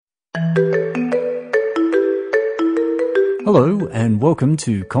Hello and welcome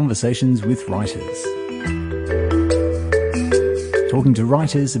to Conversations with Writers. Talking to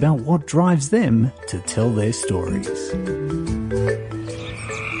writers about what drives them to tell their stories.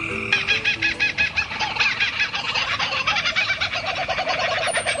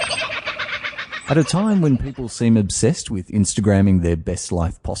 At a time when people seem obsessed with Instagramming their best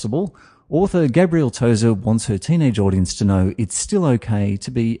life possible, author Gabrielle Tozer wants her teenage audience to know it's still okay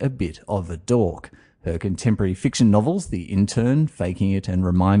to be a bit of a dork. Her contemporary fiction novels, The Intern, Faking It and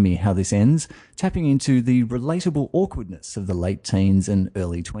Remind Me How This Ends, tapping into the relatable awkwardness of the late teens and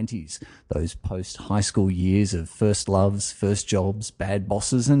early 20s, those post-high school years of first loves, first jobs, bad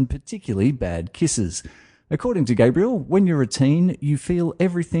bosses and particularly bad kisses. According to Gabrielle, when you're a teen, you feel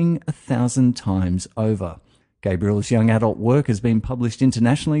everything 1,000 times over. Gabrielle's young adult work has been published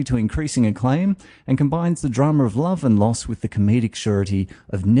internationally to increasing acclaim and combines the drama of love and loss with the comedic surety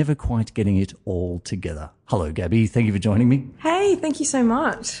of never quite getting it all together. Hello, Gabby. Thank you for joining me. Hey, thank you so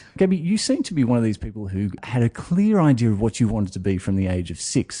much. Gabby, you seem to be one of these people who had a clear idea of what you wanted to be from the age of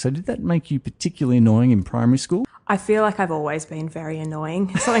 6. So did that make you particularly annoying in primary school? I feel like I've always been very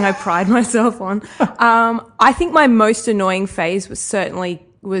annoying. It's something I pride myself on. I think my most annoying phase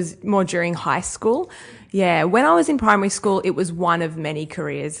was more during high school. Yeah, when I was in primary school, it was one of many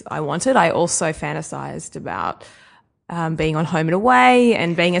careers I wanted. I also fantasized about being on Home and Away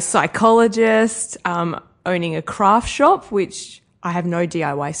and being a psychologist, owning a craft shop, which I have no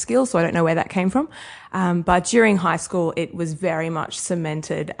DIY skills, so I don't know where that came from. But during high school, it was very much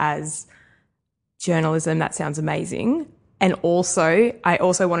cemented as journalism. That sounds amazing. And also, I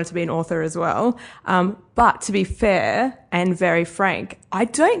also wanted to be an author as well. But to be fair and very frank, I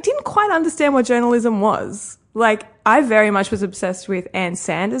didn't quite understand what journalism was. Like, I very much was obsessed with Ann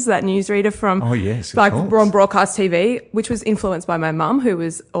Sanders, that newsreader from on broadcast TV, which was influenced by my mum, who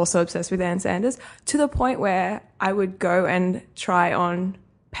was also obsessed with Ann Sanders, to the point where I would go and try on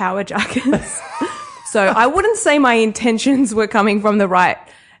power jackets. So I wouldn't say my intentions were coming from the right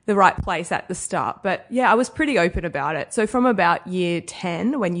place at the start. But yeah, I was pretty open about it. So from about year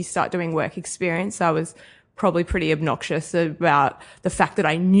 10, when you start doing work experience, I was probably pretty obnoxious about the fact that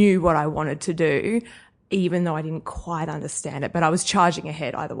I knew what I wanted to do, even though I didn't quite understand it, but I was charging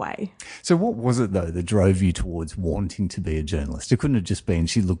ahead either way. So what was it though that drove you towards wanting to be a journalist? It couldn't have just been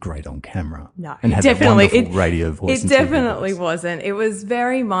she looked great on camera. No, and had definitely that wonderful radio voice. It definitely wasn't. It was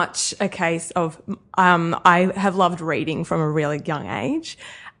very much a case of I have loved reading from a really young age.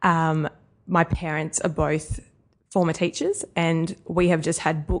 My parents are both former teachers and we have just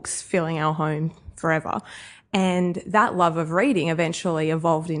had books filling our home forever. And that love of reading eventually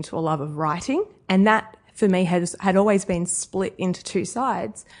evolved into a love of writing. And that for me had always been split into two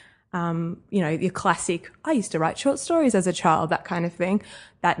sides. Your classic, I used to write short stories as a child, that kind of thing.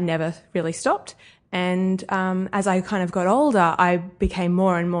 That never really stopped. And as I kind of got older, I became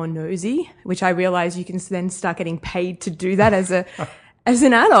more and more nosy, which I realized you can then start getting paid to do that as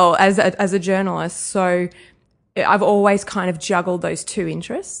an adult, as a journalist. So I've always kind of juggled those two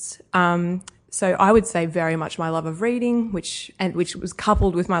interests. So I would say very much my love of reading, which was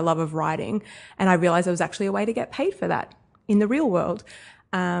coupled with my love of writing. And I realized there was actually a way to get paid for that in the real world.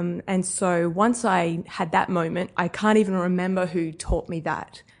 And so once I had that moment, I can't even remember who taught me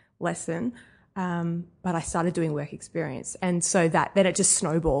that lesson. But I started doing work experience. And so then it just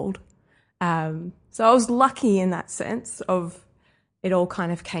snowballed. So I was lucky in that sense of it all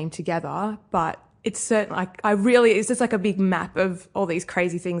kind of came together, but it's certainly it's just like a big map of all these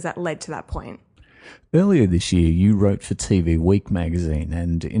crazy things that led to that point. Earlier this year, you wrote for TV Week magazine,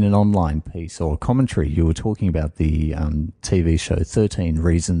 and in an online piece or commentary, you were talking about the TV show 13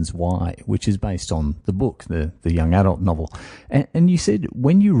 Reasons Why, which is based on the book, the young adult novel. And you said,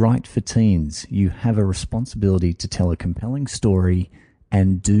 when you write for teens, you have a responsibility to tell a compelling story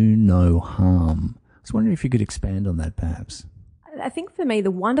and do no harm. I was wondering if you could expand on that, perhaps. I think for me,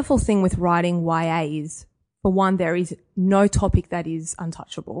 the wonderful thing with writing YA is, for one, there is no topic that is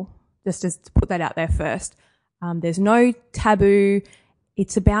untouchable. Just to put that out there first. There's no taboo.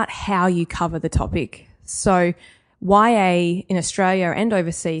 It's about how you cover the topic. So YA in Australia and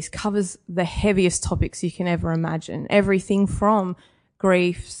overseas covers the heaviest topics you can ever imagine. Everything from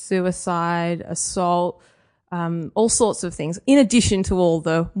grief, suicide, assault, all sorts of things, in addition to all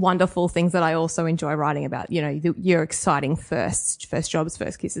the wonderful things that I also enjoy writing about, your exciting first jobs,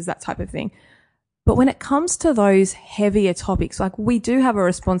 first kisses, that type of thing. But when it comes to those heavier topics, like, we do have a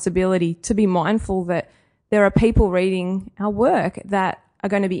responsibility to be mindful that there are people reading our work that are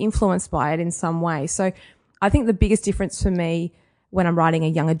going to be influenced by it in some way. So I think the biggest difference for me when I'm writing a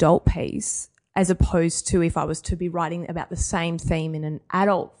young adult piece, as opposed to if I was to be writing about the same theme in an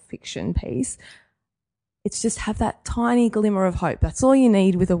adult fiction piece, it's just have that tiny glimmer of hope. That's all you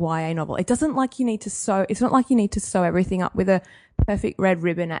need with a YA novel. It's not like you need to sew everything up with a perfect red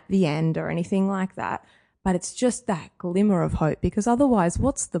ribbon at the end or anything like that. But it's just that glimmer of hope, because otherwise,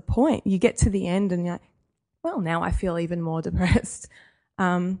 what's the point? You get to the end and you're like, well, now I feel even more depressed.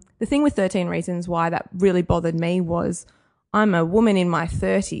 The thing with 13 Reasons Why that really bothered me was I'm a woman in my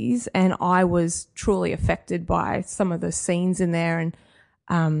 30s and I was truly affected by some of the scenes in there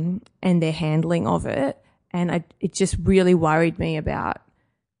and their handling of it. And it just really worried me about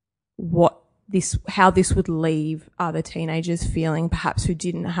how this would leave other teenagers feeling, perhaps who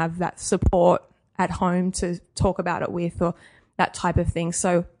didn't have that support at home to talk about it with, or that type of thing.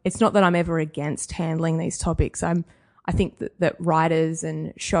 So it's not that I'm ever against handling these topics. I think that writers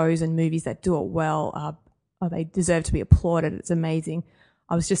and shows and movies that do it well they deserve to be applauded. It's amazing.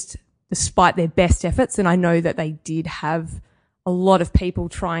 I was just, despite their best efforts, and I know that they did have a lot of people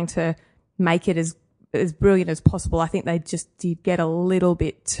trying to make it as brilliant as possible. I think they just did get a little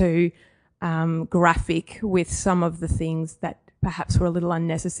bit too graphic with some of the things that perhaps were a little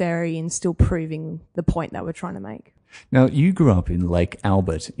unnecessary in still proving the point that we're trying to make. Now, you grew up in Lake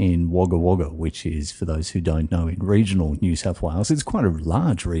Albert in Wagga Wagga, which is, for those who don't know, in regional New South Wales. It's quite a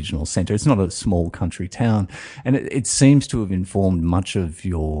large regional centre. It's not a small country town. And it seems to have informed much of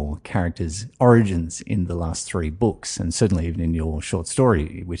your character's origins in the last 3 books, and certainly even in your short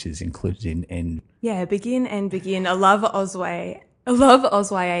story, which is included in End. Yeah, Begin and Begin. I love Osway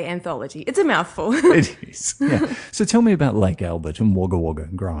anthology. It's a mouthful. It is, yeah. So tell me about Lake Albert and Wagga Wagga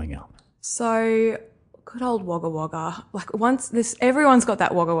growing up. So, good old Wagga Wagga. Everyone's got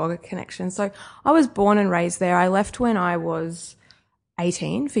that Wagga Wagga connection. So I was born and raised there. I left when I was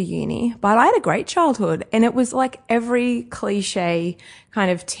 18 for uni, but I had a great childhood, and it was like every cliche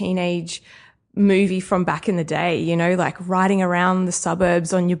kind of teenage movie from back in the day, you know, like riding around the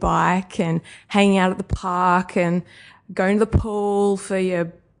suburbs on your bike and hanging out at the park and going to the pool for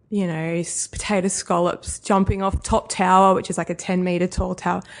your, you know, potato scallops, jumping off top tower, which is like a 10-meter tall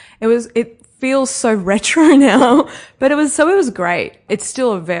tower. It feels so retro now, but it was great. It's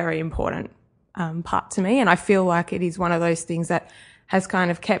still a very important part to me, and I feel like it is one of those things that has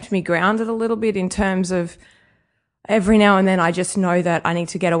kind of kept me grounded a little bit in terms of every now and then I just know that I need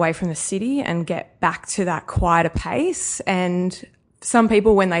to get away from the city and get back to that quieter pace. And some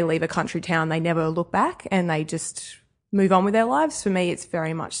people, when they leave a country town, they never look back and they just move on with their lives. For me, it's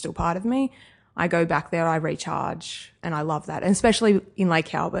very much still part of me. I go back there, I recharge, and I love that. And especially in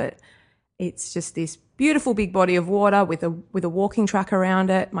Lake Albert, it's just this beautiful big body of water with a walking track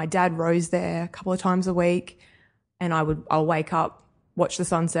around it. My dad rows there a couple of times a week, and I'll wake up, watch the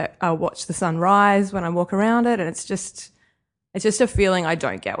sunset, watch the sunrise when I walk around it, and it's just a feeling I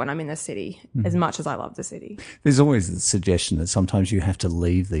don't get when I'm in the city, as much as I love the city. There's always the suggestion that sometimes you have to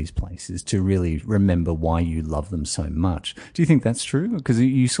leave these places to really remember why you love them so much. Do you think that's true? Because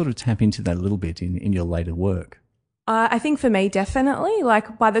you sort of tap into that a little bit in your later work. I think for me, definitely.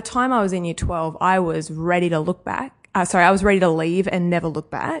 Like, by the time I was in year 12, I was ready to look back. I was ready to leave and never look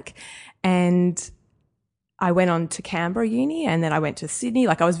back. And I went on to Canberra uni, and then I went to Sydney.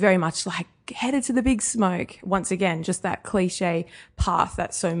 Like, I was very much like headed to the big smoke. Once again, just that cliche path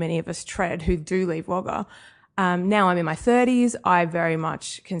that so many of us tread who do leave Wagga. Now I'm in my 30s. I very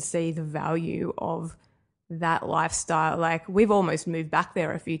much can see the value of that lifestyle. Like, we've almost moved back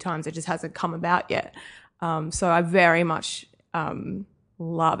there a few times. It just hasn't come about yet. So I very much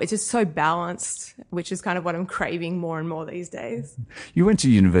love. It's just so balanced, which is kind of what I'm craving more and more these days. You went to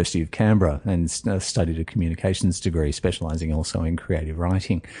University of Canberra and studied a communications degree, specialising also in creative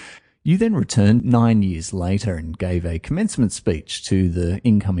writing. You then returned 9 years later and gave a commencement speech to the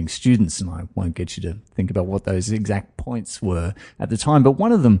incoming students, and I won't get you to think about what those exact points were at the time, but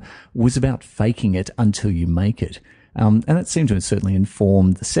one of them was about faking it until you make it. And that seemed to have certainly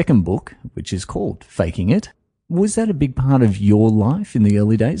informed the second book, which is called Faking It. Was that a big part of your life in the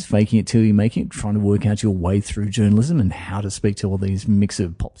early days, faking it till you make it, trying to work out your way through journalism and how to speak to all these mix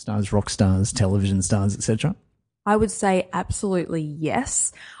of pop stars, rock stars, television stars, etc.? I would say absolutely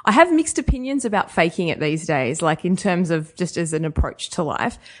yes. I have mixed opinions about faking it these days, like in terms of just as an approach to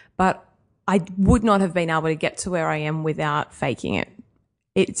life, but I would not have been able to get to where I am without faking it.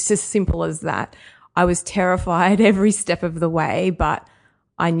 It's just simple as that. I was terrified every step of the way, but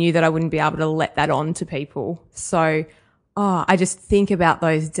I knew that I wouldn't be able to let that on to people. So, I just think about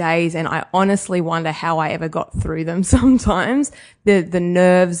those days and I honestly wonder how I ever got through them sometimes, the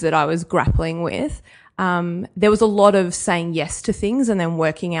nerves that I was grappling with. There was a lot of saying yes to things and then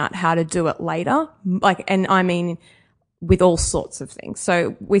working out how to do it later. And I mean, with all sorts of things.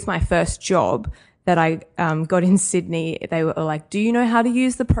 So with my first job that I got in Sydney, they were like, do you know how to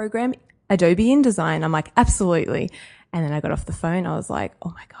use the program Adobe InDesign? I'm like, absolutely. And then I got off the phone. I was like, oh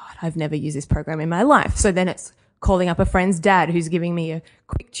my God, I've never used this program in my life. So then it's calling up a friend's dad who's giving me a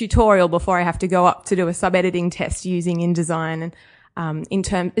quick tutorial before I have to go up to do a sub-editing test using InDesign.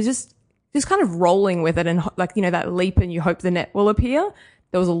 And it's just kind of rolling with it, and like, you know, that leap and you hope the net will appear.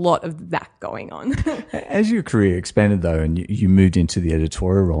 There was a lot of that going on. As your career expanded, though, and you moved into the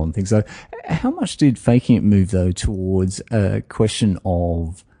editorial role and things, so how much did Faking It move, though, towards a question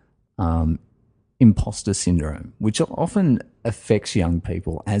of imposter syndrome, which often affects young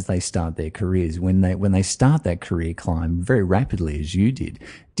people as they start their careers, when they start that career climb very rapidly, as you did?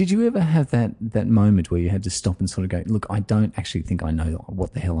 Did you ever have that moment where you had to stop and sort of go, look, I don't actually think I know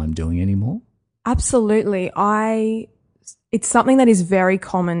what the hell I'm doing anymore? Absolutely. It's something that is very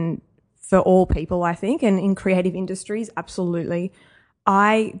common for all people, I think, and in creative industries, absolutely.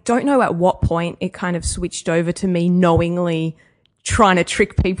 I don't know at what point it kind of switched over to me knowingly trying to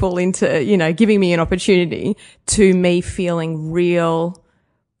trick people into, you know, giving me an opportunity, to me feeling real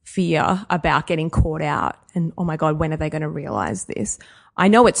fear about getting caught out. And, oh my God, when are they going to realize this? I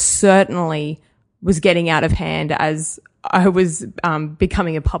know it certainly was getting out of hand as I was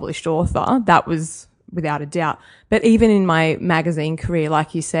becoming a published author. That was without a doubt. But even in my magazine career,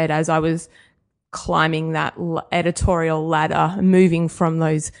 like you said, as I was climbing that editorial ladder, moving from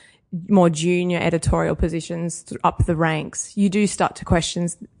those more junior editorial positions up the ranks, you do start to question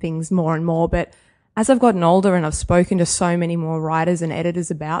things more and more. But as I've gotten older and I've spoken to so many more writers and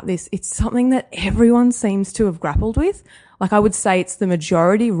editors about this, it's something that everyone seems to have grappled with. Like, I would say it's the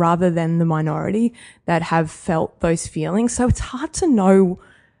majority rather than the minority that have felt those feelings. So it's hard to know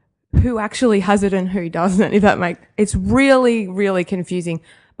who actually has it and who doesn't, if that it's really, really confusing.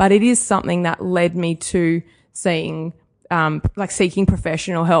 But it is something that led me to seeking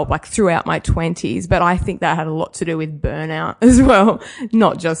professional help, like throughout my 20s. But I think that had a lot to do with burnout as well,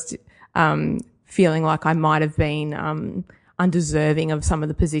 not just, feeling like I might have been, undeserving of some of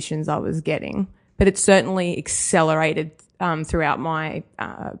the positions I was getting. But it certainly accelerated, throughout my,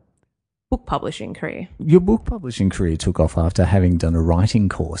 book publishing career. Your book publishing career took off after having done a writing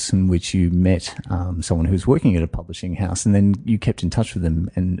course in which you met someone who was working at a publishing house, and then you kept in touch with them,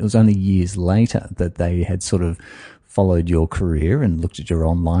 and it was only years later that they had sort of followed your career and looked at your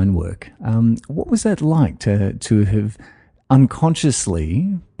online work. What was that like to have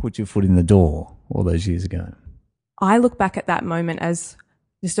unconsciously put your foot in the door all those years ago? I look back at that moment as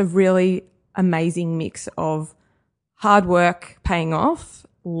just a really amazing mix of hard work paying off,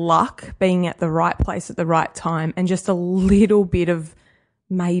 luck, being at the right place at the right time, and just a little bit of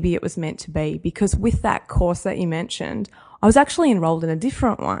maybe it was meant to be. Because with that course that you mentioned, I was actually enrolled in a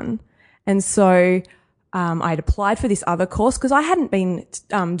different one. And so I'd applied for this other course because I hadn't been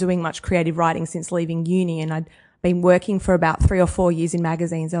doing much creative writing since leaving uni, and I'd been working for about 3 or 4 years in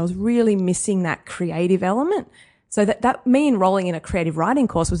magazines. I was really missing that creative element. So that me enrolling in a creative writing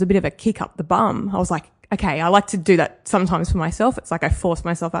course was a bit of a kick up the bum. I was like, okay, I like to do that sometimes for myself. It's like I force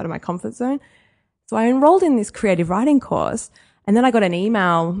myself out of my comfort zone. So I enrolled in this creative writing course, and then I got an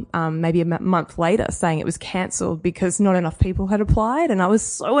email maybe a month later saying it was cancelled because not enough people had applied, and I was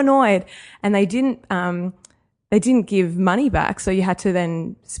so annoyed. And they didn't give money back, so you had to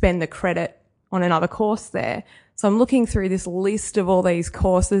then spend the credit on another course there. So I'm looking through this list of all these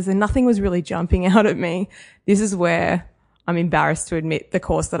courses, and nothing was really jumping out at me. This is where I'm embarrassed to admit the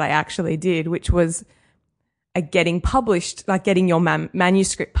course that I actually did, which was a getting published, like getting your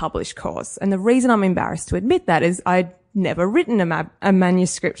manuscript published course. And the reason I'm embarrassed to admit that is I'd never written a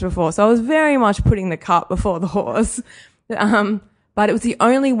manuscript before. So I was very much putting the cart before the horse. But it was the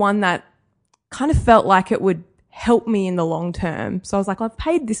only one that kind of felt like it would help me in the long term. So I was like, I've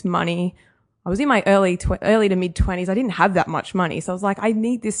paid this money. I was in my early to mid 20s. I didn't have that much money. So I was like, I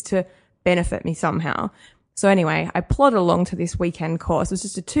need this to benefit me somehow. So anyway, I plodded along to this weekend course. It was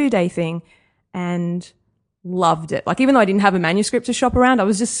just a 2-day thing, and loved it. Like, even though I didn't have a manuscript to shop around, I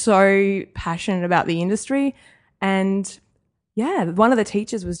was just so passionate about the industry. And yeah, one of the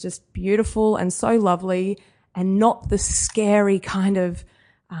teachers was just beautiful and so lovely, and not the scary kind of,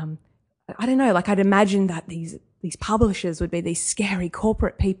 I don't know, like I'd imagined that these publishers would be these scary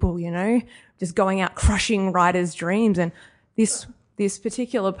corporate people, you know, just going out crushing writers' dreams. And this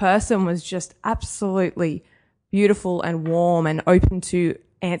particular person was just absolutely beautiful and warm and open to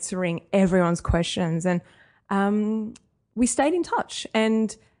answering everyone's questions. And we stayed in touch,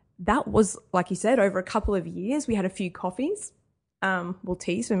 and that was, like you said, over a couple of years. We had a few coffees,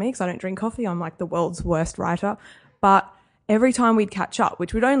 teas for me because I don't drink coffee. I'm like the world's worst writer. But every time we'd catch up,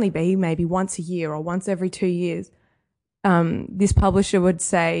 which would only be maybe once a year or once every 2 years, this publisher would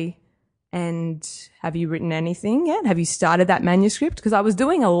say, And have you written anything yet? Have you started that manuscript? Because I was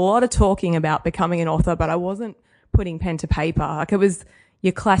doing a lot of talking about becoming an author, but I wasn't putting pen to paper. Like, it was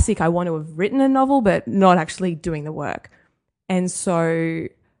your classic, I want to have written a novel, but not actually doing the work. And so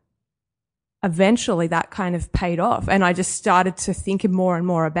eventually that kind of paid off, and I just started to think more and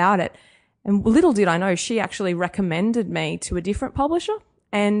more about it. And little did I know, she actually recommended me to a different publisher,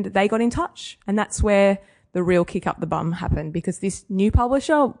 and they got in touch. And that's where the real kick up the bum happened, because this new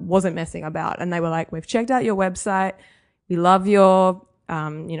publisher wasn't messing about. And they were like, we've checked out your website. We love your,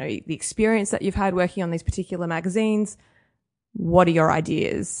 the experience that you've had working on these particular magazines. What are your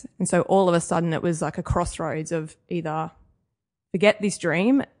ideas? And so all of a sudden it was like a crossroads of either forget this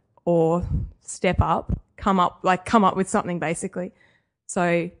dream or step up, come up with something, basically.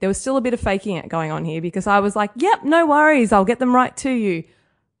 So there was still a bit of faking it going on here, because I was like, yep, no worries, I'll get them right to you.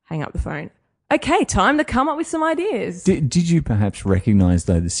 Hang up the phone. Okay, time to come up with some ideas. Did you perhaps recognise,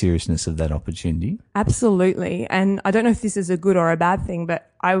 though, the seriousness of that opportunity? Absolutely. And I don't know if this is a good or a bad thing,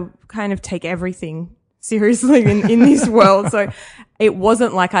 but I kind of take everything seriously in this world. So it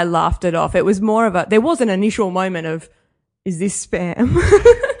wasn't like I laughed it off. It was more of there was an initial moment of, is this spam?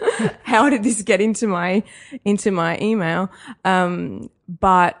 How did this get into my email?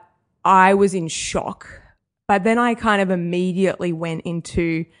 But I was in shock. But then I kind of immediately went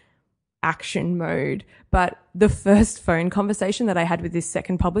into action mode. But the first phone conversation that I had with this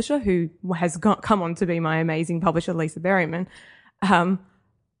second publisher, who has come on to be my amazing publisher, Lisa Berryman,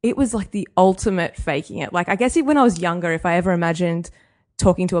 it was like the ultimate faking it. Like, I guess when I was younger, if I ever imagined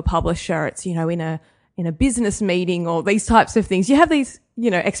talking to a publisher, it's, in a business meeting or these types of things, you have these,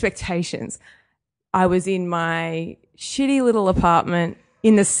 expectations. I was in my shitty little apartment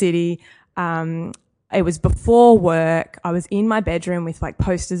in the city. It was before work. I was in my bedroom with like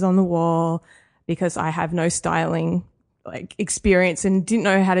posters on the wall, because I have no styling experience and didn't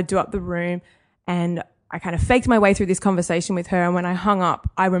know how to do up the room. And I kind of faked my way through this conversation with her. And when I hung up,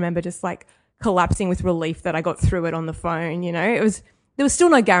 I remember just like collapsing with relief that I got through it on the phone. There was still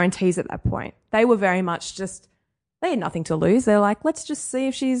no guarantees at that point. They were very much they had nothing to lose. They're like, let's just see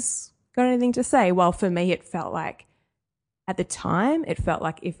if she's got anything to say. Well, for me, it felt like, at the time, it felt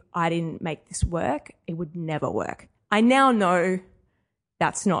like if I didn't make this work, it would never work. I now know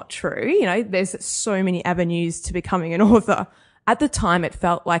that's not true. There's so many avenues to becoming an author. At the time, it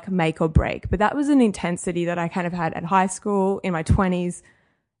felt like make or break, but that was an intensity that I kind of had at high school, in my 20s.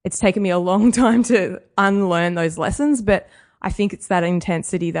 It's taken me a long time to unlearn those lessons, but I think it's that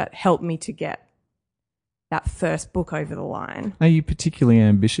intensity that helped me to get that first book over the line. Are you particularly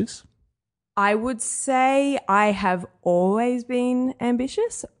ambitious? I would say I have always been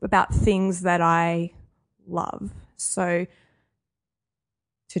ambitious about things that I love. So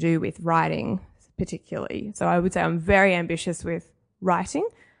to do with writing particularly. So I would say I'm very ambitious with writing.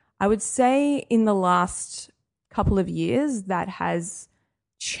 I would say in the last couple of years that has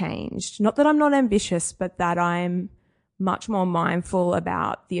changed. Not that I'm not ambitious, but that I'm much more mindful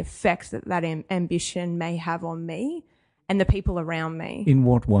about the effect that ambition may have on me and the people around me. In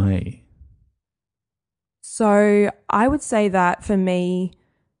what way? So I would say that for me,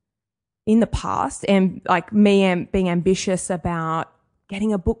 in the past, and like me being ambitious about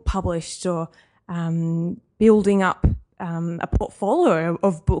getting a book published or building up a portfolio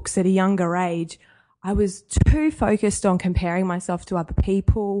of books at a younger age, I was too focused on comparing myself to other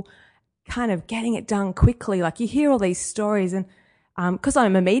people, kind of getting it done quickly. Like, you hear all these stories, and because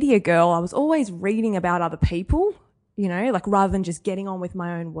I'm a media girl, I was always reading about other people, rather than just getting on with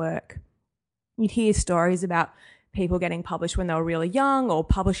my own work. You'd hear stories about people getting published when they were really young, or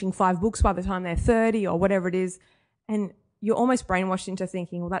publishing 5 books by the time they're 30 or whatever it is. And you're almost brainwashed into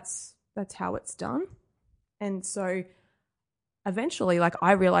thinking, well, that's how it's done. And so eventually,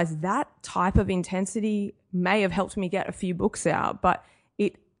 I realized that type of intensity may have helped me get a few books out, but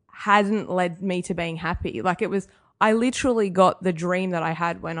it hadn't led me to being happy. I literally got the dream that I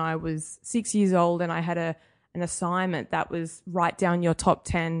had when I was 6 years old, and I had an assignment that was write down your top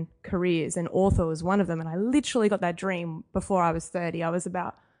 10 careers, and author was one of them. And I literally got that dream before I was 30. I was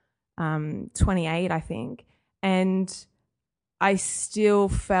about 28, I think. And I still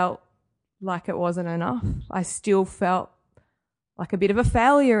felt like it wasn't enough. I still felt like a bit of a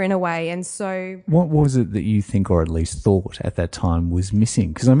failure in a way. And so... What was it that you think, or at least thought at that time, was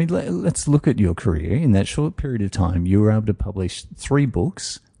missing? Because, let's look at your career. In that short period of time, you were able to publish 3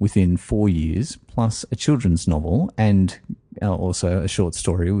 books within 4 years, plus a children's novel, and also a short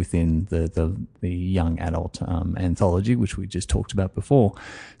story within the young adult anthology, which we just talked about before.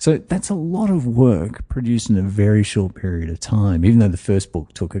 So that's a lot of work produced in a very short period of time, even though the first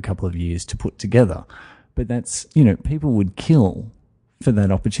book took a couple of years to put together. But that's, people would kill for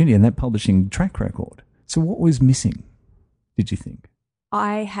that opportunity and that publishing track record. So what was missing, did you think?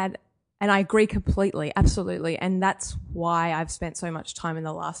 And I agree completely, absolutely. And that's why I've spent so much time in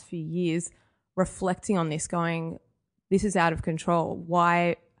the last few years reflecting on this, going, this is out of control.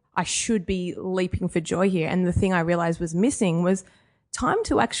 Why I should be leaping for joy here. And the thing I realized was missing was time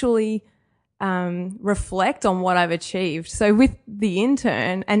to actually reflect on what I've achieved. So with The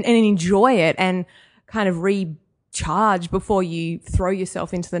Intern and enjoy it and kind of recharge before you throw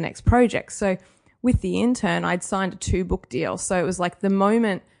yourself into the next project. So with The Intern, I'd signed a 2-book deal. So it was like the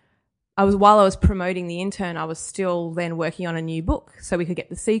moment while I was promoting The Intern, I was still then working on a new book so we could get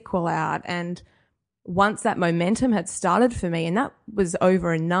the sequel out. And once that momentum had started for me, and that was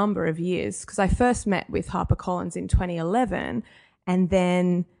over a number of years, because I first met with HarperCollins in 2011, and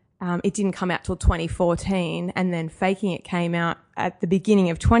then it didn't come out till 2014, and then Faking It came out at the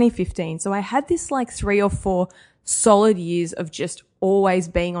beginning of 2015. So I had this like 3 or 4 solid years of just always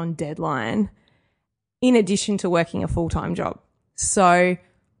being on deadline, in addition to working a full-time job. So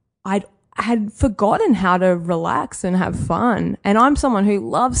I had forgotten how to relax and have fun. And I'm someone who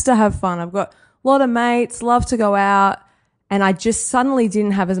loves to have fun. I've got a lot of mates, love to go out, and I just suddenly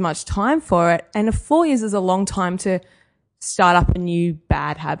didn't have as much time for it. And 4 years is a long time to start up a new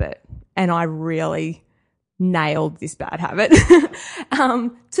bad habit. And I really nailed this bad habit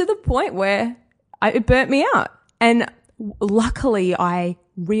to the point where it burnt me out. And luckily I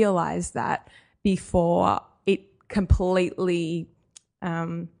realized that before it completely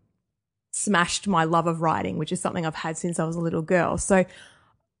smashed my love of writing, which is something I've had since I was a little girl. So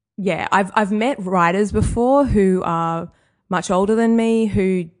yeah, I've met writers before who are much older than me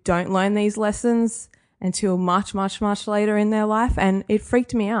who don't learn these lessons until much, much, much later in their life. And it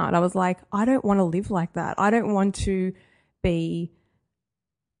freaked me out. I was like, I don't want to live like that. I don't want to be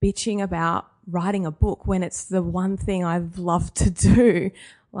bitching about writing a book when it's the one thing I've loved to do.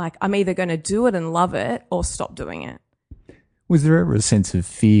 Like, I'm either going to do it and love it or stop doing it. Was there ever a sense of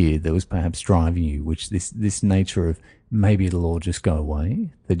fear that was perhaps driving you, which this nature of maybe it'll all just go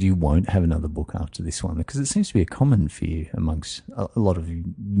away, that you won't have another book after this one? Because it seems to be a common fear amongst a lot of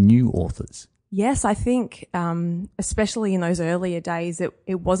new authors. Yes, I think especially in those earlier days,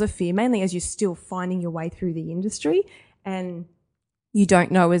 it was a fear, mainly as you're still finding your way through the industry and you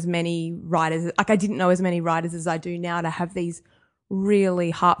don't know as many writers. Like, I didn't know as many writers as I do now to have these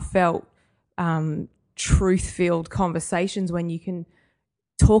really heartfelt, truth-filled conversations when you can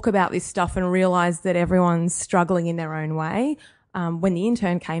talk about this stuff and realize that everyone's struggling in their own way. When The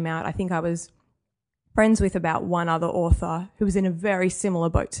Intern came out, I think I was friends with about one other author who was in a very similar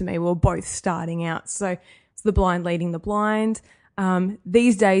boat to me. We were both starting out. So it's the blind leading the blind.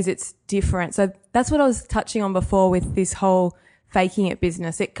 These days it's different. So that's what I was touching on before with this whole Faking It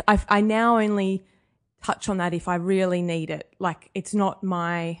business. I now only touch on that if I really need it. Like, it's not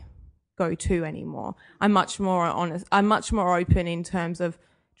my go-to anymore. I'm much more honest. I'm much more open in terms of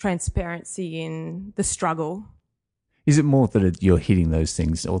transparency in the struggle. Is it more that you're hitting those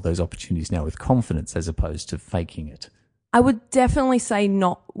things or those opportunities now with confidence as opposed to faking it? I would definitely say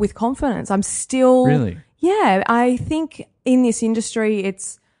not with confidence. I'm still... Really? Yeah, I think in this industry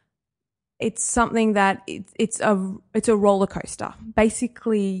it's something that it's a roller coaster.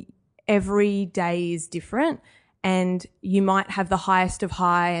 Basically, every day is different, and you might have the highest of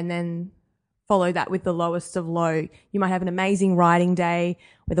high and then follow that with the lowest of low. You might have an amazing writing day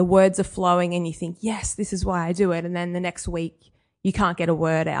where the words are flowing and you think, yes, this is why I do it. And then the next week you can't get a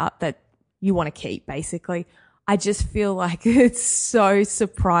word out that you want to keep, basically. I just feel like it's so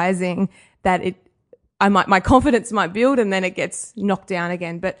surprising that my confidence might build and then it gets knocked down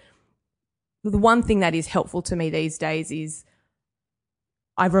again. But the one thing that is helpful to me these days is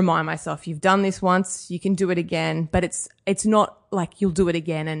I remind myself, you've done this once, you can do it again, but it's not like you'll do it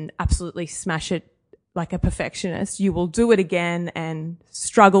again and absolutely smash it like a perfectionist. You will do it again and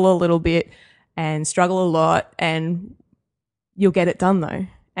struggle a little bit and struggle a lot, and you'll get it done though.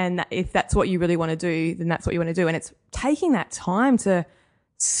 And if that's what you really want to do, then that's what you want to do. And it's taking that time to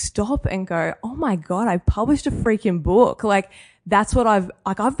stop and go, oh my God, I published a freaking book. Like, that's what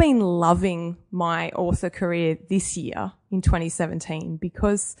I've been loving my author career this year in 2017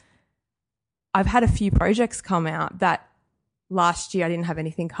 because I've had a few projects come out that last year I didn't have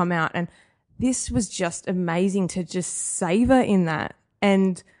anything come out. And this was just amazing to just savor in that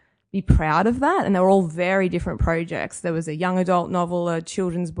and be proud of that. And they were all very different projects. There was a young adult novel, a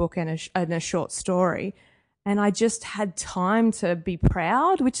children's book, and a short story. And I just had time to be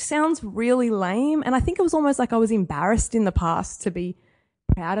proud, which sounds really lame. And I think it was almost like I was embarrassed in the past to be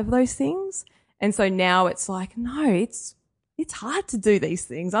proud of those things. And so now it's like, no, it's hard to do these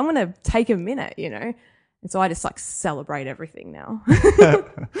things. I'm going to take a minute, And so I just like celebrate everything now.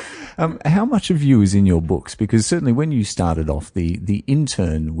 How much of you is in your books? Because certainly when you started off, the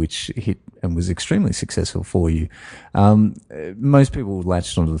intern, which hit and was extremely successful for you, most people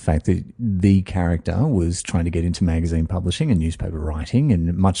latched onto the fact that the character was trying to get into magazine publishing and newspaper writing,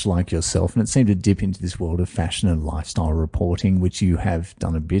 and much like yourself, and it seemed to dip into this world of fashion and lifestyle reporting, which you have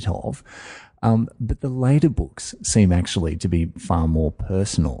done a bit of. But the later books seem actually to be far more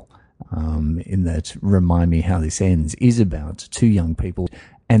personal. In that Remind Me How This Ends is about two young people,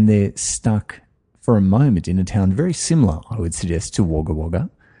 and they're stuck for a moment in a town very similar, I would suggest, to Wagga Wagga.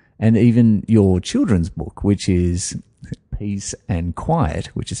 And even your children's book, which is Peace and Quiet,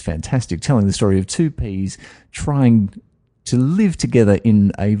 which is fantastic, telling the story of two peas trying to live together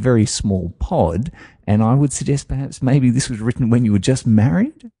in a very small pod. And I would suggest perhaps maybe this was written when you were just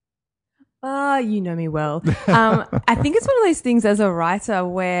married. You know me well. I think it's one of those things as a writer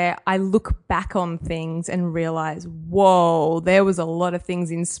where I look back on things and realize, whoa, there was a lot of things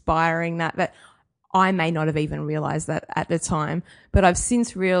inspiring that I may not have even realized that at the time. But I've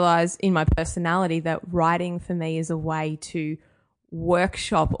since realized in my personality that writing for me is a way to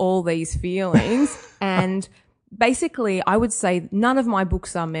workshop all these feelings. And basically, I would say none of my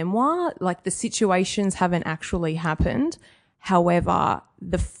books are memoir. Like, the situations haven't actually happened. However,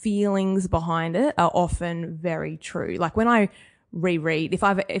 the feelings behind it are often very true. Like, when I reread, if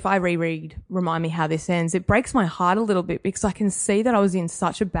I reread Remind Me How This Ends, it breaks my heart a little bit because I can see that I was in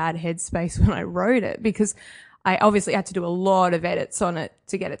such a bad headspace when I wrote it, because I obviously had to do a lot of edits on it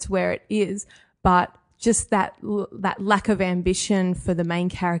to get it to where it is. But just that lack of ambition for the main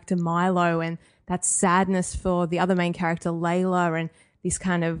character Milo, and that sadness for the other main character Layla, and this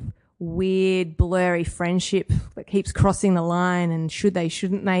kind of weird, blurry friendship that keeps crossing the line and should they,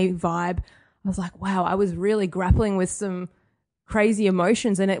 shouldn't they vibe. I was like, wow, I was really grappling with some crazy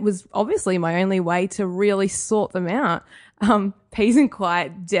emotions, and it was obviously my only way to really sort them out. Peace and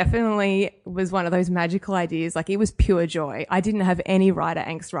Quiet definitely was one of those magical ideas. Like, it was pure joy. I didn't have any writer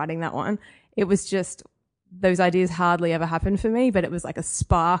angst writing that one. It was just, those ideas hardly ever happened for me, but it was like a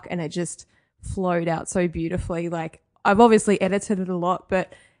spark, and it just flowed out so beautifully. Like, I've obviously edited it a lot,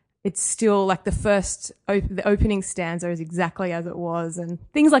 but it's still like the opening stanza is exactly as it was, and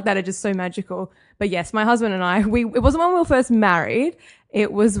things like that are just so magical. But yes, my husband and I, it wasn't when we were first married.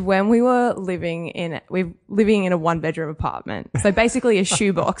 It was when we were living in a 1-bedroom apartment. So basically a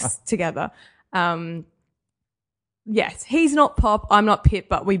shoebox together. Yes, he's not Pop, I'm not Pip,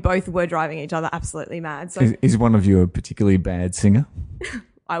 but we both were driving each other absolutely mad. So Is one of you a particularly bad singer?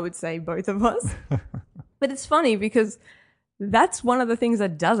 I would say both of us. But it's funny because that's one of the things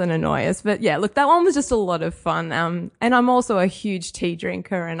that doesn't annoy us. But yeah, look, that one was just a lot of fun. And I'm also a huge tea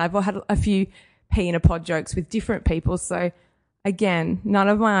drinker, and I've had a few pea in a pod jokes with different people. So again, none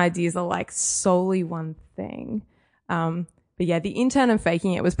of my ideas are like solely one thing. But yeah, The Intern and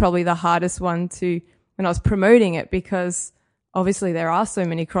Faking It was probably the hardest one when I was promoting it, because obviously there are so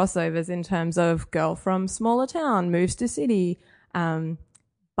many crossovers in terms of girl from smaller town moves to city.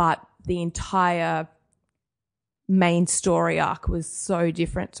 But the entire main story arc was so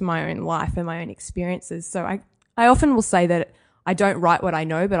different to my own life and my own experiences. So I often will say that I don't write what I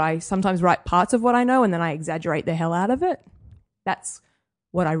know, but I sometimes write parts of what I know and then I exaggerate the hell out of it. That's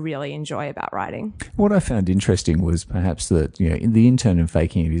what I really enjoy about writing. What I found interesting was perhaps that, in The Intern and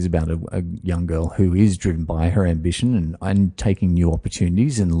Faking It is about a young girl who is driven by her ambition and taking new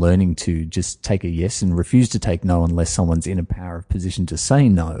opportunities and learning to just take a yes and refuse to take no unless someone's in a power of position to say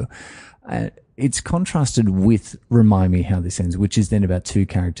no. It's contrasted with Remind Me How This Ends, which is then about two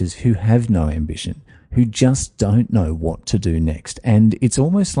characters who have no ambition, who just don't know what to do next. And it's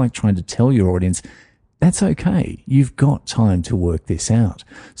almost like trying to tell your audience, that's okay. You've got time to work this out.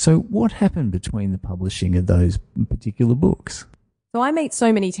 So what happened between the publishing of those particular books? So I meet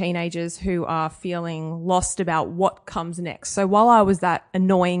so many teenagers who are feeling lost about what comes next. So while I was that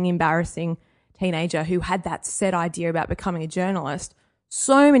annoying, embarrassing teenager who had that set idea about becoming a journalist,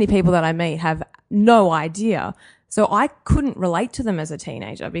 so many people that I meet have no idea. So I couldn't relate to them as a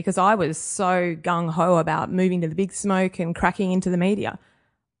teenager because I was so gung-ho about moving to the big smoke and cracking into the media.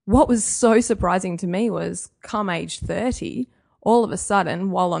 What was so surprising to me was come age 30, all of a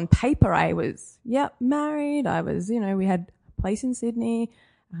sudden, while on paper I was, married, I was, we had a place in Sydney,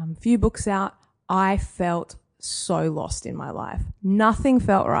 a few books out, I felt so lost in my life. Nothing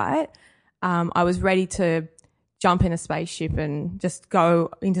felt right. I was ready to jump in a spaceship and just go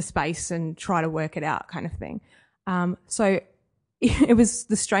into space and try to work it out kind of thing. So it was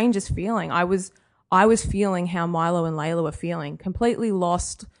the strangest feeling. I was feeling how Milo and Layla were feeling, completely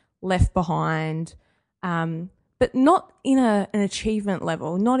lost, left behind, but not in an achievement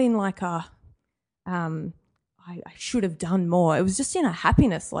level, not in like I should have done more. It was just in a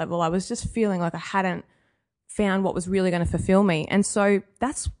happiness level. I was just feeling like I hadn't found what was really going to fulfill me. And so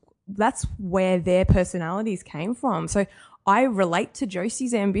that's where their personalities came from. So I relate to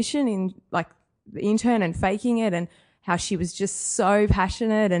Josie's ambition in like the intern and faking it, and how she was just so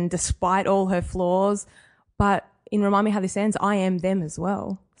passionate and despite all her flaws. But in Remind Me How This Ends, I am them as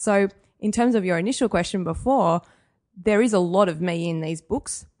well. So in terms of your initial question before, there is a lot of me in these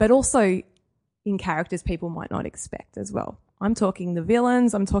books, but also in characters people might not expect as well. I'm talking the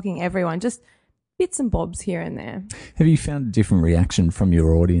villains, I'm talking everyone, just bits and bobs here and there. Have you found a different reaction from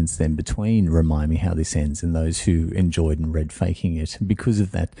your audience then between Remind Me How This Ends and those who enjoyed and read Faking It because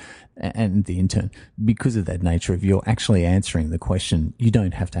of that, and The Intern, because of that nature of you're actually answering the question, you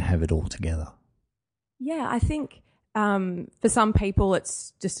don't have to have it all together? Yeah, I think for some people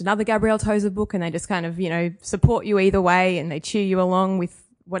it's just another Gabrielle Tozer book and they just kind of, support you either way and they cheer you along with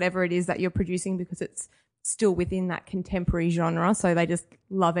whatever it is that you're producing because it's still within that contemporary genre, so they just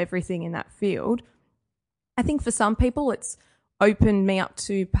love everything in that field. I think for some people it's opened me up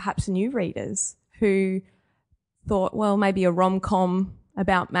to perhaps new readers who thought, well, maybe a rom-com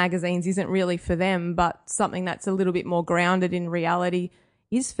about magazines isn't really for them, but something that's a little bit more grounded in reality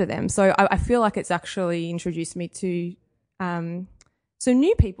is for them. So I feel like it's actually introduced me to some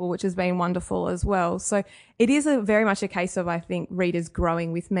new people, which has been wonderful as well. So it is very much a case of, I think, readers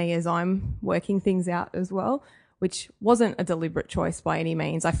growing with me as I'm working things out as well, which wasn't a deliberate choice by any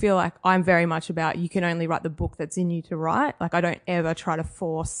means. I feel like I'm very much about you can only write the book that's in you to write. Like I don't ever try to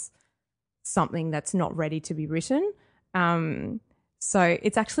force something that's not ready to be written. So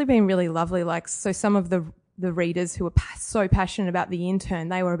it's actually been really lovely. Like, so some of the readers who were so passionate about The Intern,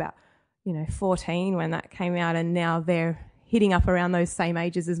 they were about, 14 when that came out, and now they're hitting up around those same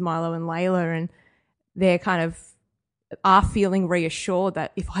ages as Milo and Layla, and they're kind of are feeling reassured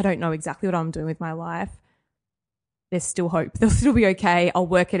that if I don't know exactly what I'm doing with my life, there's still hope. They'll still be okay. I'll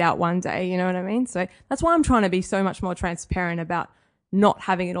work it out one day. You know what I mean? So that's why I'm trying to be so much more transparent about not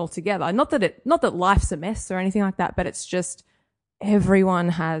having it all together. Not that life's a mess or anything like that, but it's just everyone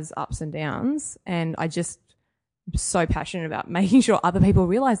has ups and downs, and I just am so passionate about making sure other people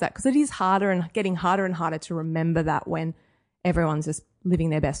realize that, because it is harder and getting harder and harder to remember that when everyone's just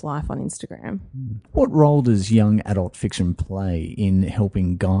living their best life on Instagram. What role does young adult fiction play in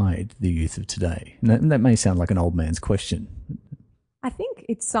helping guide the youth of today? And that may sound like an old man's question. I think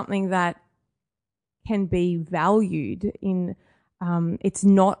it's something that can be valued in, it's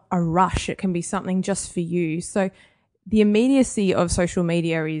not a rush. It can be something just for you. So the immediacy of social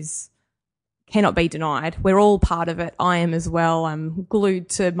media cannot be denied. We're all part of it. I am as well. I'm glued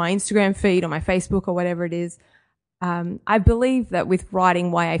to my Instagram feed or my Facebook or whatever it is. I believe that with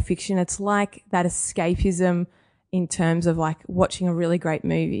writing YA fiction, it's like that escapism in terms of like watching a really great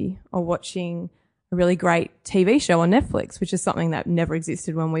movie or watching a really great TV show on Netflix, which is something that never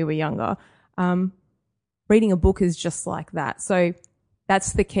existed when we were younger. Reading a book is just like that. So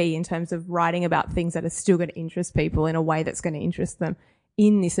that's the key in terms of writing about things that are still going to interest people in a way that's going to interest them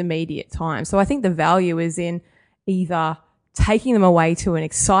in this immediate time. So I think the value is in either taking them away to an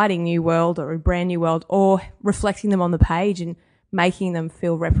exciting new world or a brand new world, or reflecting them on the page and making them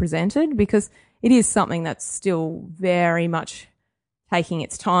feel represented, because it is something that's still very much taking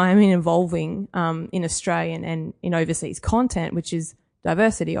its time in evolving in Australian and in overseas content, which is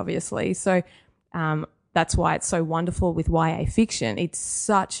diversity, obviously. So that's why it's so wonderful with YA fiction. It's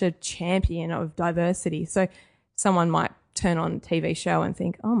such a champion of diversity. So someone might turn on a TV show and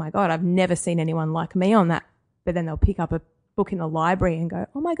think, oh my God, I've never seen anyone like me on that. But then they'll pick up a book in the library and go,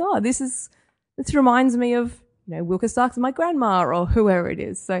 oh my God, this reminds me of, Wilka Starks and my grandma or whoever it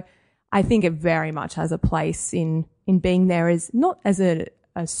is. So I think it very much has a place in being there as not as a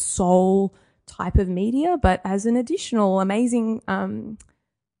sole type of media, but as an additional amazing,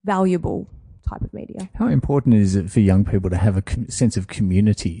 valuable type of media. How important is it for young people to have a sense of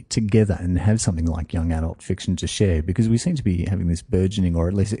community together and have something like young adult fiction to share? Because we seem to be having this burgeoning, or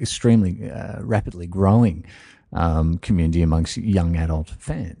at least extremely rapidly growing community amongst young adult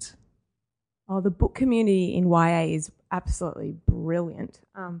fans. Oh, the book community in YA is absolutely brilliant.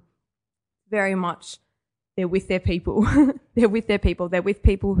 Very much they're with their people. They're with their people. They're with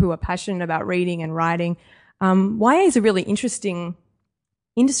people who are passionate about reading and writing. YA is a really interesting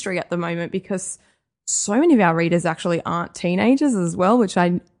industry at the moment because so many of our readers actually aren't teenagers as well, which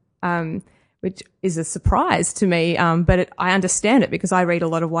is a surprise to me. But I understand it because I read a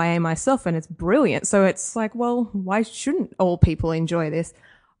lot of YA myself and it's brilliant. So it's like, well, why shouldn't all people enjoy this?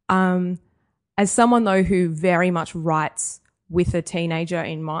 As someone though who very much writes with a teenager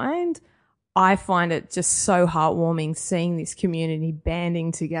in mind, I find it just so heartwarming seeing this community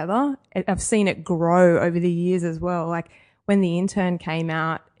banding together. I've seen it grow over the years as well. Like when The Intern came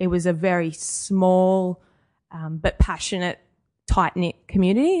out, it was a very small but passionate, tight-knit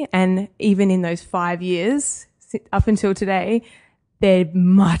community. And even in those 5 years up until today, they're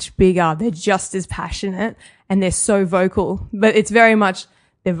much bigger. They're just as passionate and they're so vocal. But it's very much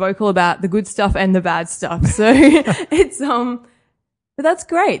they're vocal about the good stuff and the bad stuff. So it's but that's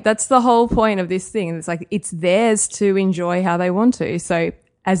great. That's the whole point of this thing. It's like it's theirs to enjoy how they want to. So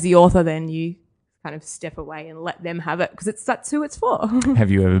as the author, then you kind of step away and let them have it because that's who it's for.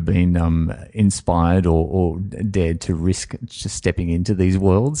 Have you ever been inspired or dared to risk just stepping into these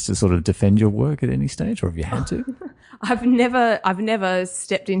worlds to sort of defend your work at any stage, or have you had to? I've never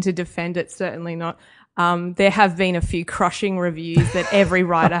stepped in to defend it. Certainly not. There have been a few crushing reviews that every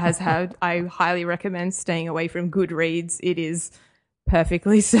writer has had. I highly recommend staying away from Goodreads. It is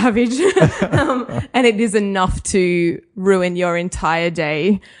perfectly savage. And it is enough to ruin your entire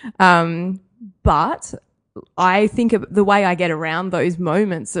day. But I think the way I get around those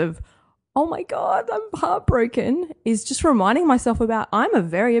moments of, oh my God, I'm heartbroken, is just reminding myself about I'm a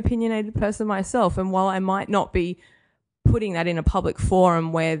very opinionated person myself. And while I might not be putting that in a public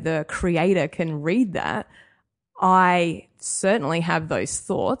forum where the creator can read that, I certainly have those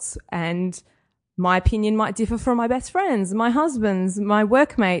thoughts, and my opinion might differ from my best friends, my husband's, my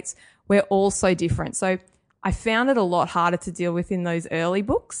workmates. We're all so different. So I found it a lot harder to deal with in those early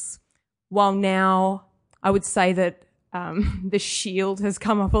books, while now I would say that the shield has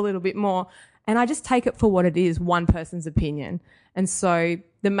come up a little bit more, and I just take it for what it is, one person's opinion. And so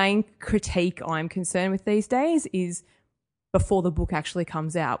the main critique I'm concerned with these days is before the book actually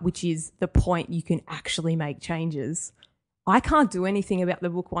comes out, which is the point you can actually make changes. I can't do anything about the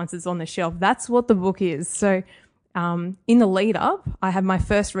book once it's on the shelf. That's what the book is. So in the lead up, I have my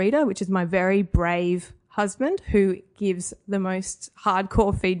first reader, which is my very brave husband, who gives the most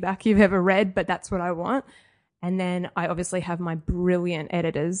hardcore feedback you've ever read, but that's what I want. And then I obviously have my brilliant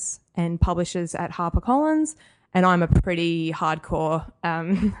editors and publishers at HarperCollins, and I'm a pretty hardcore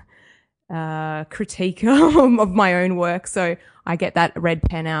critique of my own work. So I get that red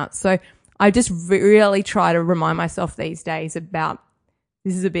pen out. So I just really try to remind myself these days about,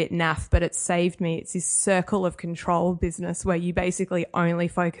 this is a bit naff, but it's saved me. It's this circle of control business where you basically only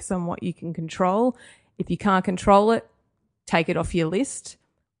focus on what you can control. If you can't control it, take it off your list.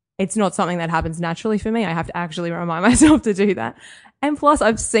 It's not something that happens naturally for me. I have to actually remind myself to do that. And plus,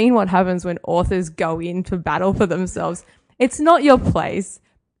 I've seen what happens when authors go into battle for themselves. It's not your place.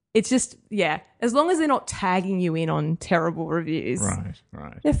 It's just, yeah, as long as they're not tagging you in on terrible reviews.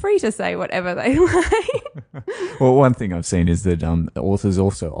 Right. They're free to say whatever they like. Well, one thing I've seen is that authors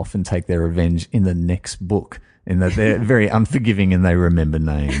also often take their revenge in the next book, in that they're very unforgiving and they remember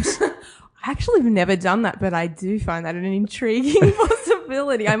names. I actually have never done that, but I do find that an intriguing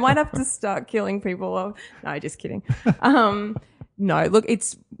possibility. I might have to start killing people off. No, just kidding. No, look,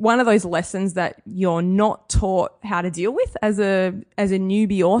 it's one of those lessons that you're not taught how to deal with as a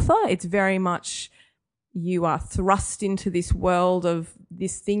newbie author. It's very much you are thrust into this world of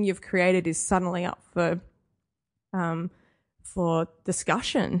this thing you've created is suddenly up for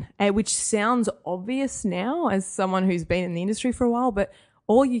discussion, which sounds obvious now as someone who's been in the industry for a while, but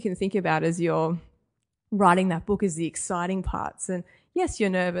all you can think about as you're writing that book is the exciting parts. And yes, you're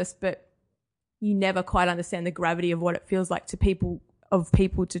nervous, but you never quite understand the gravity of what it feels like to people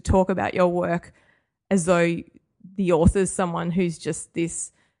to talk about your work as though the author's someone who's just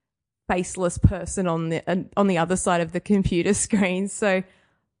this faceless person on the other side of the computer screen. So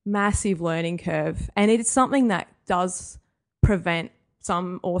massive learning curve. And it's something that does prevent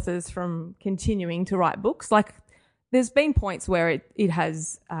some authors from continuing to write books. Like there's been points where it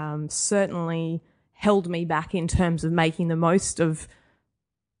has certainly held me back in terms of making the most of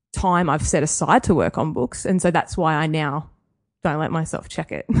time I've set aside to work on books. And so that's why I now don't let myself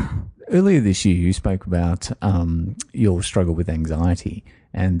check it. Earlier this year, you spoke about your struggle with anxiety,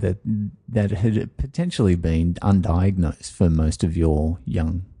 and that had potentially been undiagnosed for most of your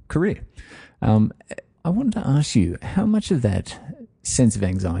young career. I wanted to ask you, how much of that sense of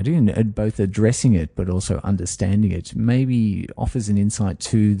anxiety, and both addressing it but also understanding it, maybe offers an insight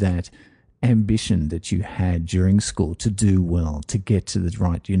to that ambition that you had during school to do well, to get to the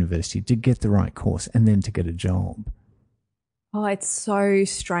right university, to get the right course, and then to get a job? Oh, it's so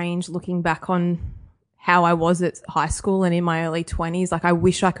strange looking back on how I was at high school and in my early 20s. Like I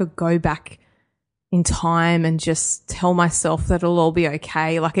wish I could go back in time and just tell myself that it'll all be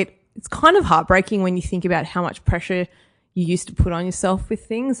okay. Like it's kind of heartbreaking when you think about how much pressure you used to put on yourself with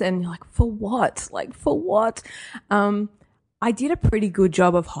things, and you're like, for what? Like, for what? I did a pretty good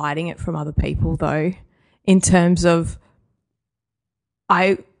job of hiding it from other people though, in terms of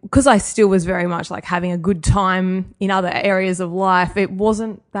because I still was very much like having a good time in other areas of life. It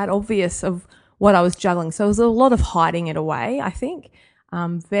wasn't that obvious of what I was juggling. So it was a lot of hiding it away, I think.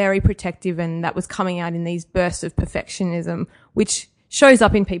 Very protective, and that was coming out in these bursts of perfectionism, which shows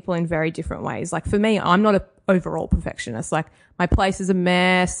up in people in very different ways. Like for me, I'm not an overall perfectionist. Like my place is a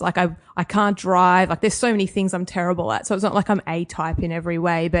mess. Like I can't drive. Like there's so many things I'm terrible at. So it's not like I'm A-type in every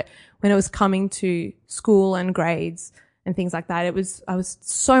way. But when it was coming to school and grades and things like that, I was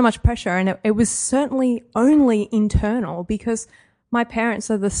so much pressure, and it was certainly only internal, because my parents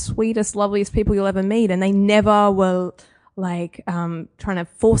are the sweetest, loveliest people you'll ever meet, and they never were like trying to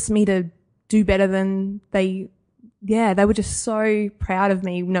force me to do better than they were just so proud of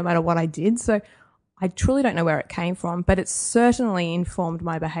me no matter what I did. So I truly don't know where it came from, but it certainly informed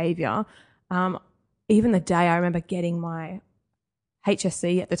my behaviour. Even the day I remember getting my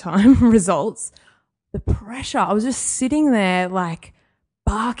HSC at the time results, the pressure, I was just sitting there like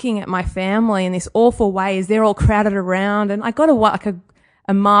barking at my family in this awful way as they're all crowded around, and I got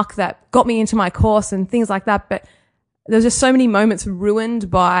a mark that got me into my course and things like that, but there's just so many moments ruined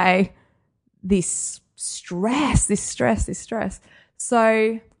by this stress.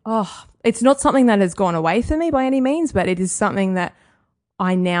 So, it's not something that has gone away for me by any means, but it is something that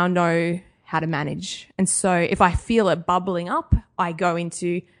I now know how to manage. And so if I feel it bubbling up, I go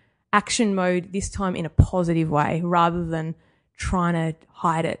into action mode, this time in a positive way, rather than trying to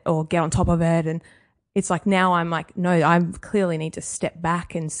hide it or get on top of it. And it's like now I'm like, no, I clearly need to step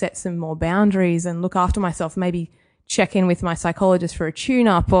back and set some more boundaries and look after myself, maybe check in with my psychologist for a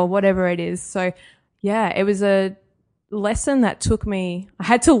tune-up or whatever it is. So, yeah, it was a lesson that took me, I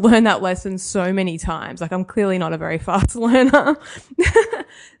had to learn that lesson so many times. Like I'm clearly not a very fast learner.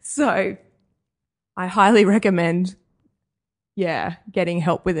 So I highly recommend, getting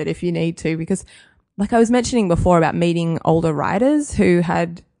help with it if you need to, because like I was mentioning before about meeting older writers who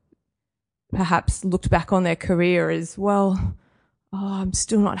had perhaps looked back on their career as, well, I'm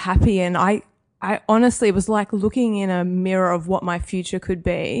still not happy. And I honestly, it was like looking in a mirror of what my future could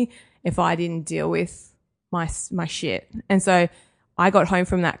be if I didn't deal with my shit. And so I got home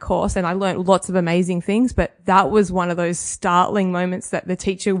from that course and I learned lots of amazing things, but that was one of those startling moments that the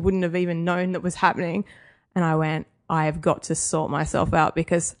teacher wouldn't have even known that was happening. And I went, I have got to sort myself out,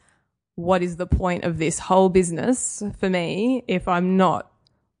 because what is the point of this whole business for me if I'm not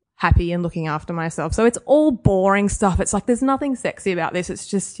happy and looking after myself? So it's all boring stuff. It's like there's nothing sexy about this. It's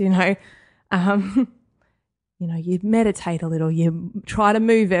just, you meditate a little, you try to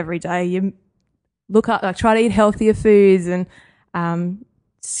move every day, you look up, like try to eat healthier foods, and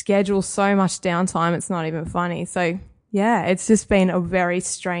schedule so much downtime. It's not even funny. So yeah, it's just been a very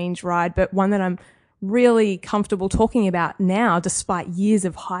strange ride, but one that I'm really comfortable talking about now, despite years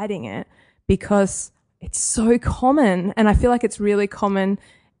of hiding it, because it's so common. And I feel like it's really common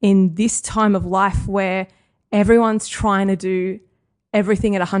in this time of life where everyone's trying to do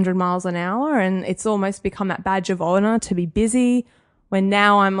everything at 100 miles an hour, and it's almost become that badge of honor to be busy, when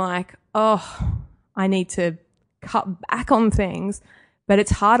now I'm like, I need to cut back on things. But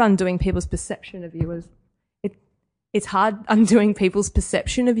it's hard undoing people's perception of you it's hard undoing people's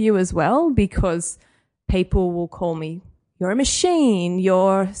perception of you as well, because people will call me, you're a machine,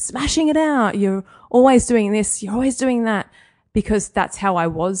 you're smashing it out, you're always doing this, you're always doing that, because that's how I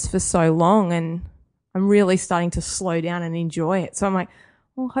was for so long, and I'm really starting to slow down and enjoy it. So I'm like,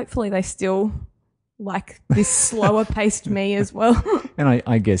 well, hopefully they still like this slower paced me as well. And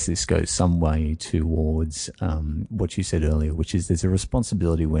I guess this goes some way towards what you said earlier, which is there's a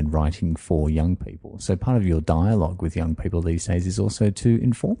responsibility when writing for young people. So part of your dialogue with young people these days is also to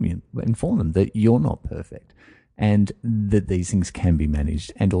inform them that you're not perfect, and that these things can be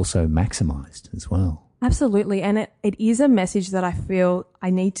managed and also maximized as well. Absolutely. And it is a message that I feel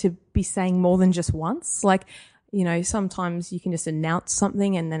I need to be saying more than just once. Like, sometimes you can just announce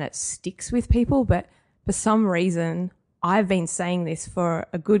something and then it sticks with people. But for some reason, I've been saying this for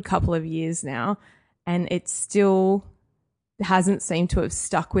a good couple of years now, and it still hasn't seemed to have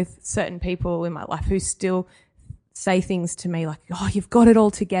stuck with certain people in my life who still say things to me like, oh, you've got it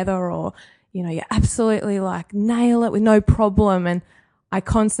all together, or, you absolutely like nail it with no problem. And I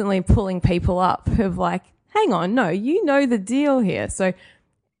constantly pulling people up of like, hang on, no, you know the deal here. So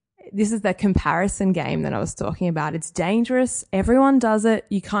this is the comparison game that I was talking about. It's dangerous. Everyone does it.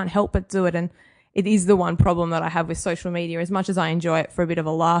 You can't help but do it. And it is the one problem that I have with social media. As much as I enjoy it for a bit of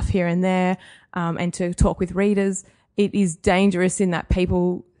a laugh here and there, and to talk with readers, it is dangerous in that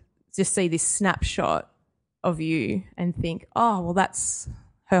people just see this snapshot of you and think, oh, well, that's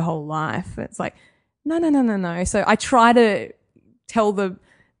her whole life. It's like, No. So I try to tell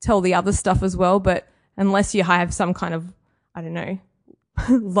the other stuff as well, but unless you have some kind of, I don't know,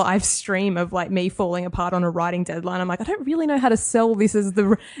 live stream of like me falling apart on a writing deadline, I'm like, I don't really know how to sell this as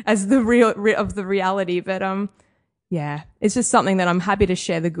the reality. But yeah, it's just something that I'm happy to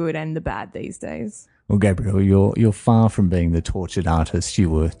share the good and the bad these days. Well, Gabrielle, you're far from being the tortured artist you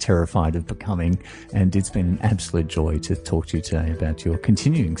were terrified of becoming, and it's been an absolute joy to talk to you today about your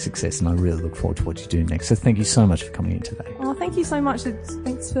continuing success, and I really look forward to what you do next. So thank you so much for coming in today. Oh, thank you so much.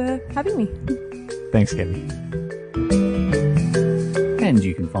 Thanks for having me. Thanks, Gabby. And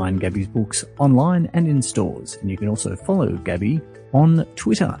you can find Gabby's books online and in stores, and you can also follow Gabby on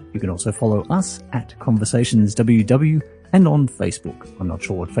Twitter. You can also follow us at ConversationsWW and on Facebook. I'm not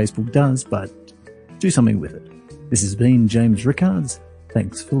sure what Facebook does, but do something with it. This has been James Rickards.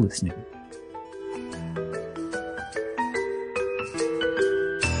 Thanks for listening.